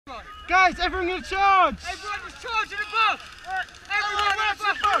Guys, everyone gonna charge! Everyone just charge in the bus! Everyone Everyone in the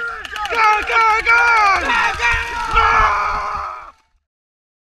bus! Go, go, go! Go, go! No!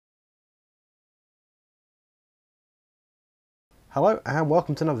 Hello and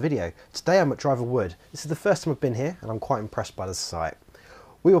welcome to another video. Today I'm at Driver Wood. This is the first time I've been here and I'm quite impressed by the site.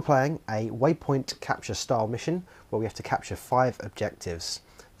 We were playing a Waypoint capture style mission where we have to capture 5 objectives.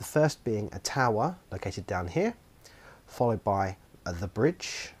 The first being a tower located down here, followed by the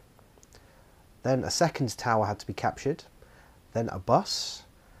bridge. Then a second tower had to be captured, then a bus,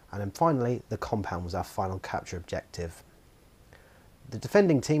 and then finally the compound was our final capture objective. The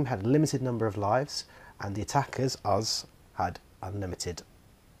defending team had a limited number of lives and the attackers, us, had unlimited.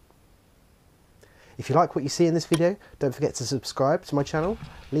 If you like what you see in this video, don't forget to subscribe to my channel,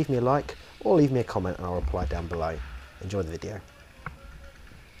 leave me a like or leave me a comment and I'll reply down below. Enjoy the video.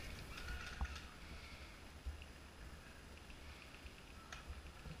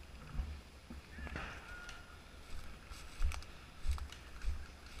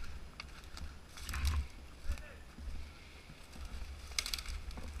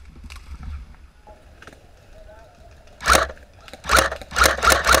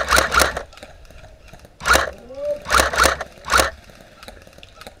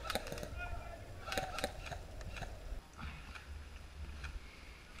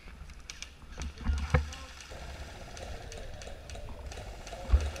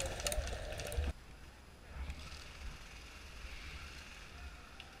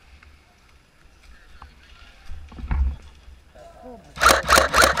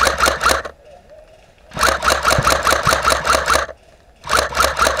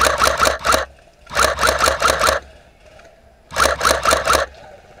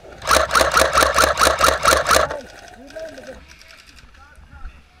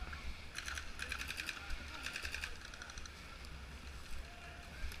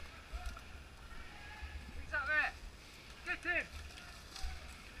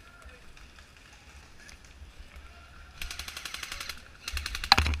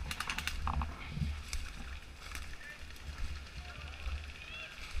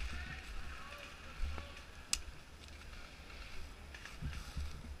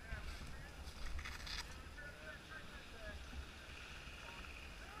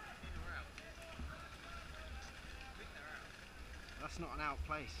 That's not an out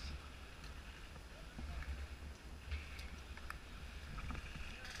place.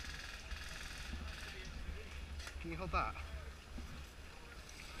 Can you hold that?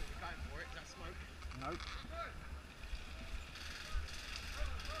 Going for it, is that smoke? Nope.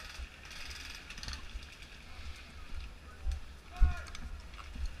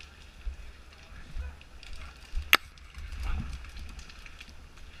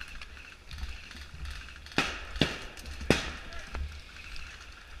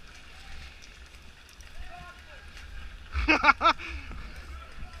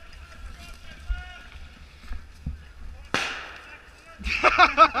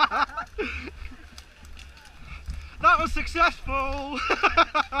 That was successful!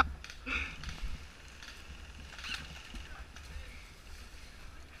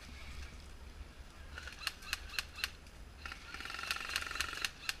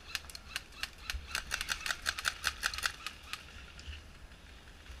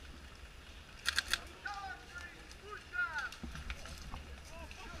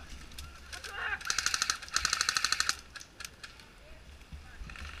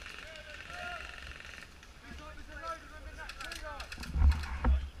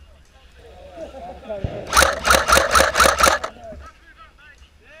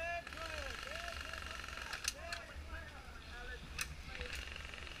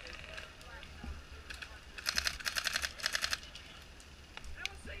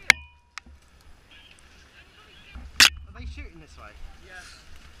 Are they shooting this way? Yeah.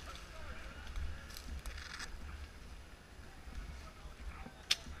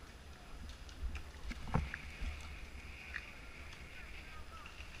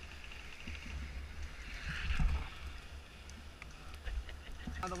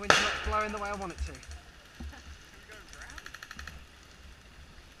 And the wind's not blowing the way I want it to.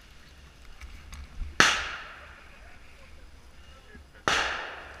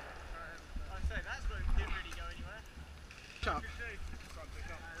 Shut up.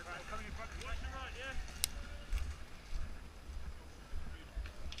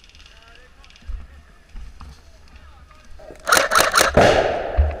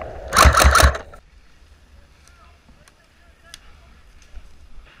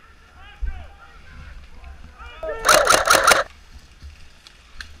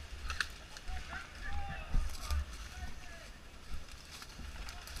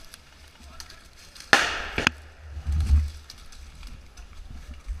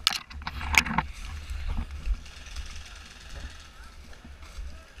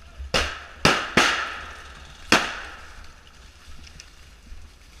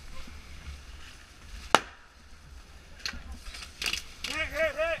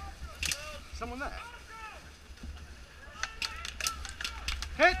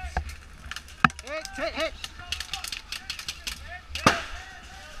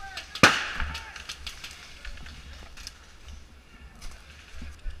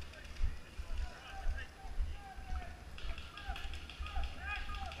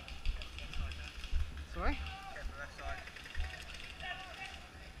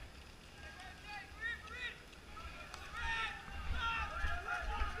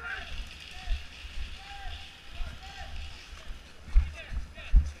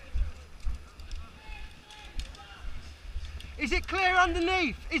 Is it clear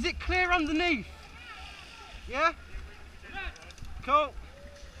underneath? Is it clear underneath? Yeah? Cool.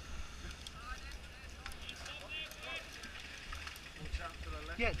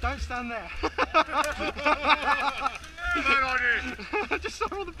 Yeah, don't stand there. I just saw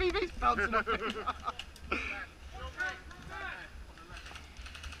all the BBs bouncing off it.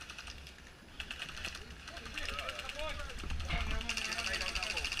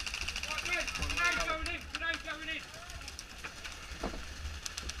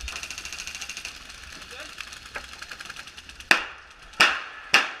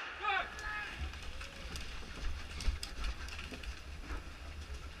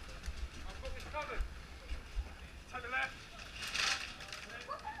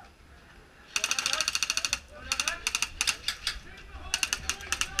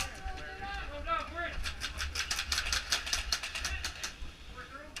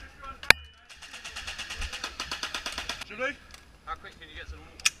 How quick can you get to the wall?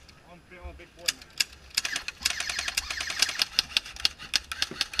 I'm a big boy, mate.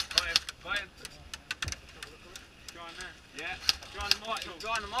 Got him. Behind there. Yeah. Behind the marshal.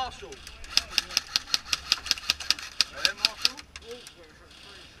 There, marshal.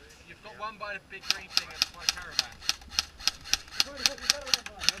 You've got one by the big green thing and by the caravan.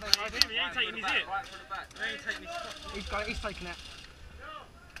 He ain't taking his hit. Right for the back. He ain't taking his stuff. He's got it, he's taking it.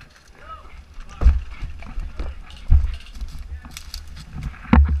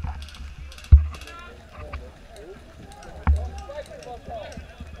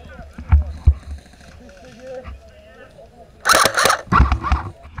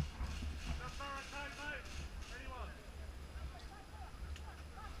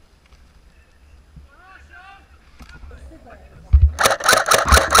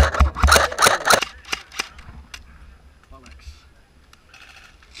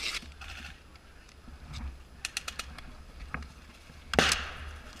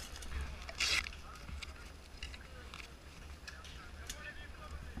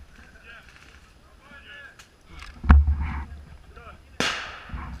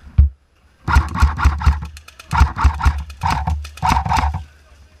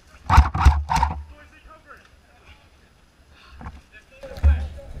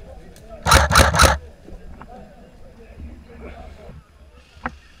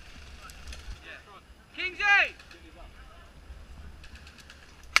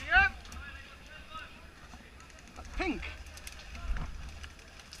 Pink.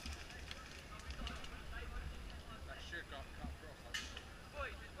 That shit got cut across.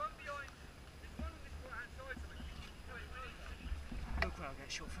 Boys, there's one behind. There's one on this right hand side of it. Look where I'll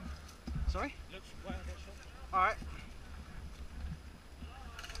get shot from. Sorry? Looks where I get shot. Alright.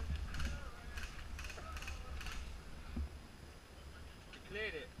 You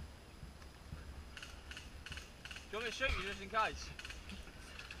cleared it. Do you want me to shoot you just in case?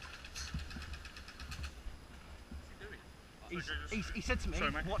 He said to me,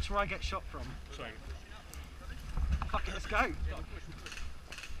 Sorry, mate. watch where I get shot from. Sorry. Fuck it, let's go.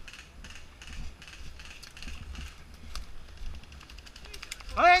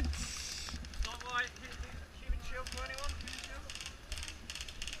 Let's! Not right. Human shield for anyone? Human shield?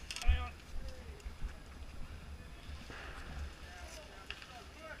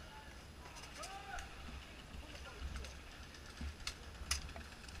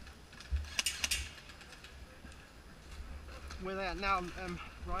 Where they at now,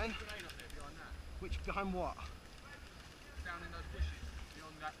 Ryan? Which, behind what? Down in those bushes,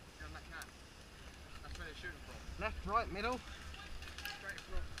 beyond that can. That's where they're shooting from. Left, right, middle? Straight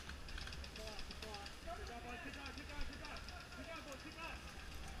across.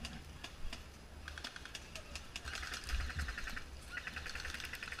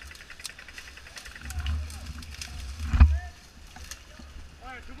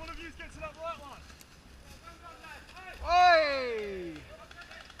 Alright, can one of you get to that right one? Oi!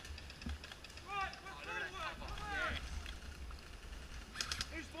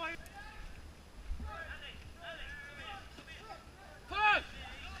 Who's behind? Push!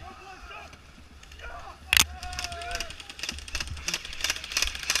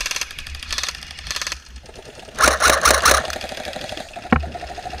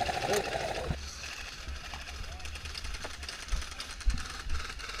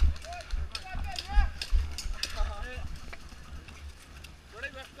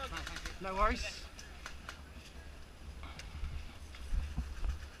 No worries.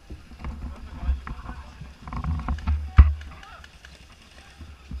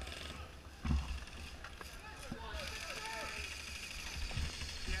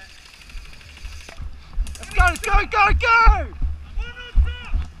 Let's go, let's go, go, go!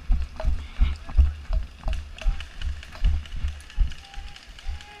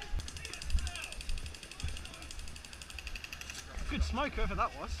 Good smoke, whoever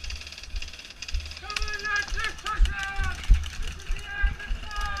that was. Come on, lads, let's push it!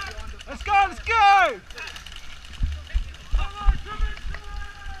 Let's go, let's go! Come on, come on!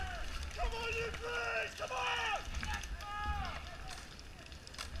 Come on, you please! Come on!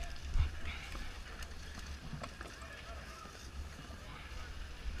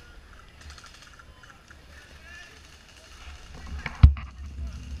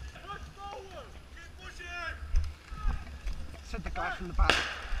 Push forward! Keep pushing! Said the guy from the back.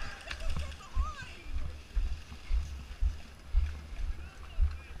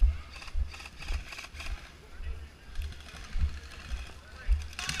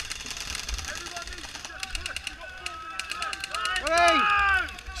 Everyone needs to just push. We've got 4 minutes left. Ready?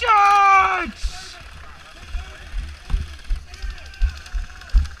 Charge!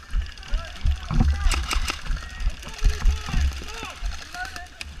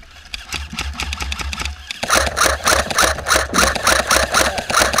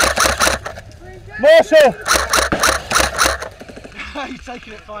 Marshall! He's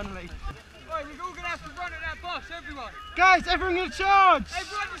taking it finally. Right, we're all going to have to run at that bus, everyone. Guys, everyone gonna charge!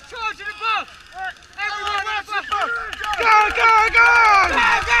 Everyone is charging the bus! Everyone at the bus! Go, go, go!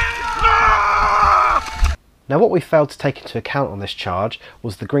 Now what we failed to take into account on this charge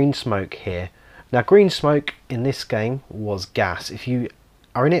was the green smoke here. Now green smoke in this game was gas. If you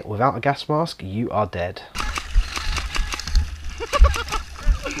are in it without a gas mask, you are dead.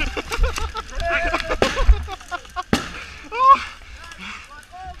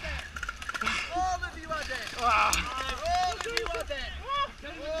 All of you are dead! All of you are dead!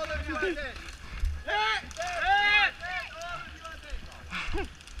 All of you are dead!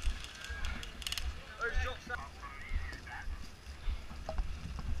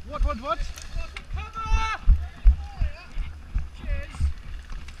 What?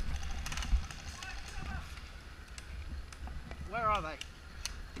 Where are they?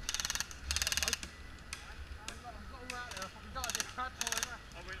 I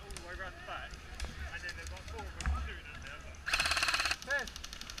went all the way around the back, and then there's like 4 of them shooting at them.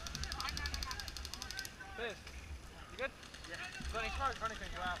 Piers, you good? Yeah. Got any smoke or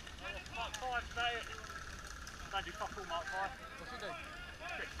anything go out? Mark 5 today. Don't do fuck all Mark 5. What's he do?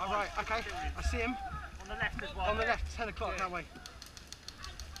 Oh right, okay. I see him. On the left as well. On the left, 10 o'clock that way.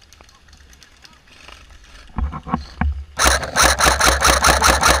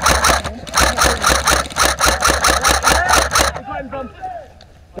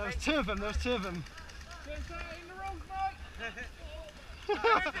 There was two of them.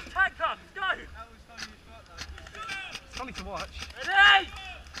 Tag up, go! It's funny to watch. Ready?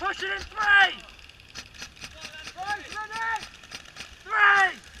 Push it in 3! Guys, ready? 3,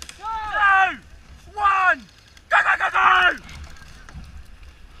 2, 1! Go, go, go, go!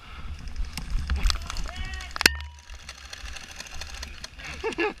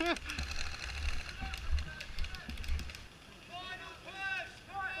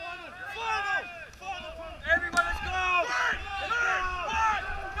 Everyone, let's go!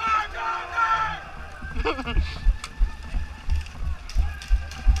 Go!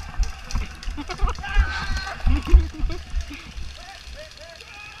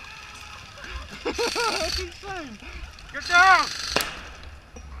 That's insane. Get down!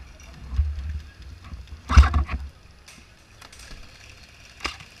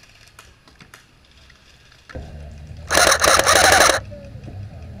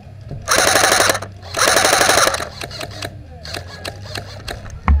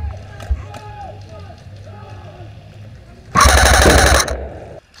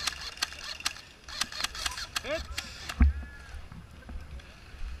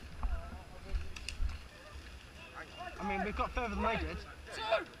 I mean, we've got further than they did. 2,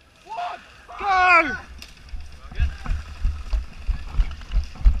 1! Go!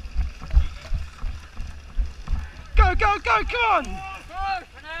 Go, go, go, come on!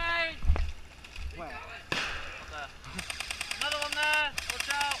 Grenade! Where? Another one there, watch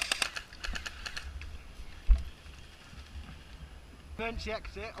out! Emergency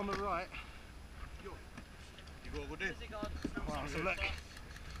exit on the right. You got to go do. Well, let's have a look.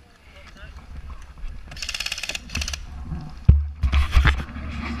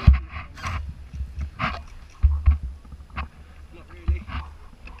 Not really.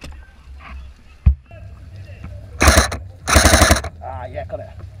 Ah, yeah, got it.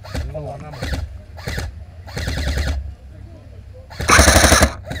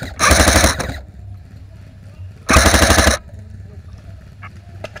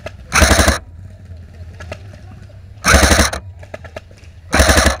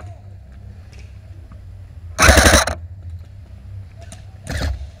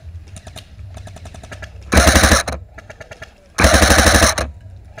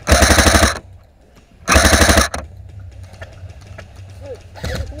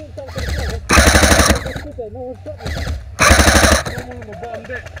 Just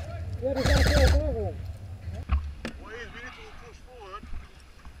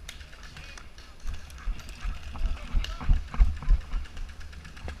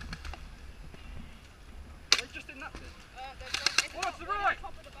in that bit. Oh, to the right!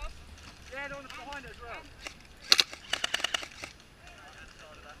 Yeah, the one behind it as well.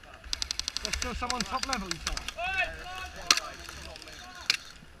 There's still someone top level, you say?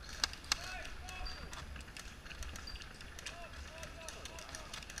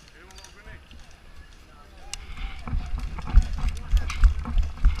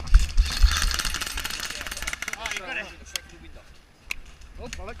 Oh,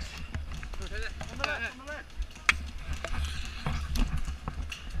 bollocks. On the left, on the left.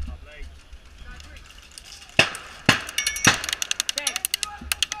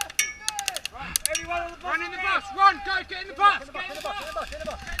 Everyone on the bus! Run in the bus! Run! Go! Get in the bus! In the bus, in the bus, in the bus, in the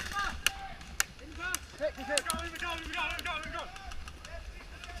bus. In the bus! Quick, quick. Go! Go!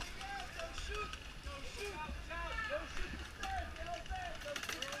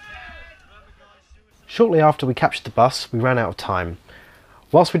 Shortly after we captured the bus, we ran out of time.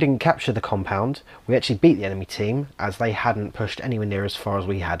 Whilst we didn't capture the compound, we actually beat the enemy team as they hadn't pushed anywhere near as far as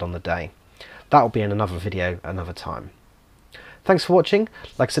we had on the day. That will be in another video another time. Thanks for watching.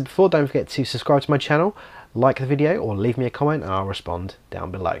 Like I said before, don't forget to subscribe to my channel, like the video or leave me a comment and I'll respond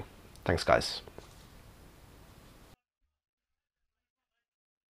down below. Thanks guys.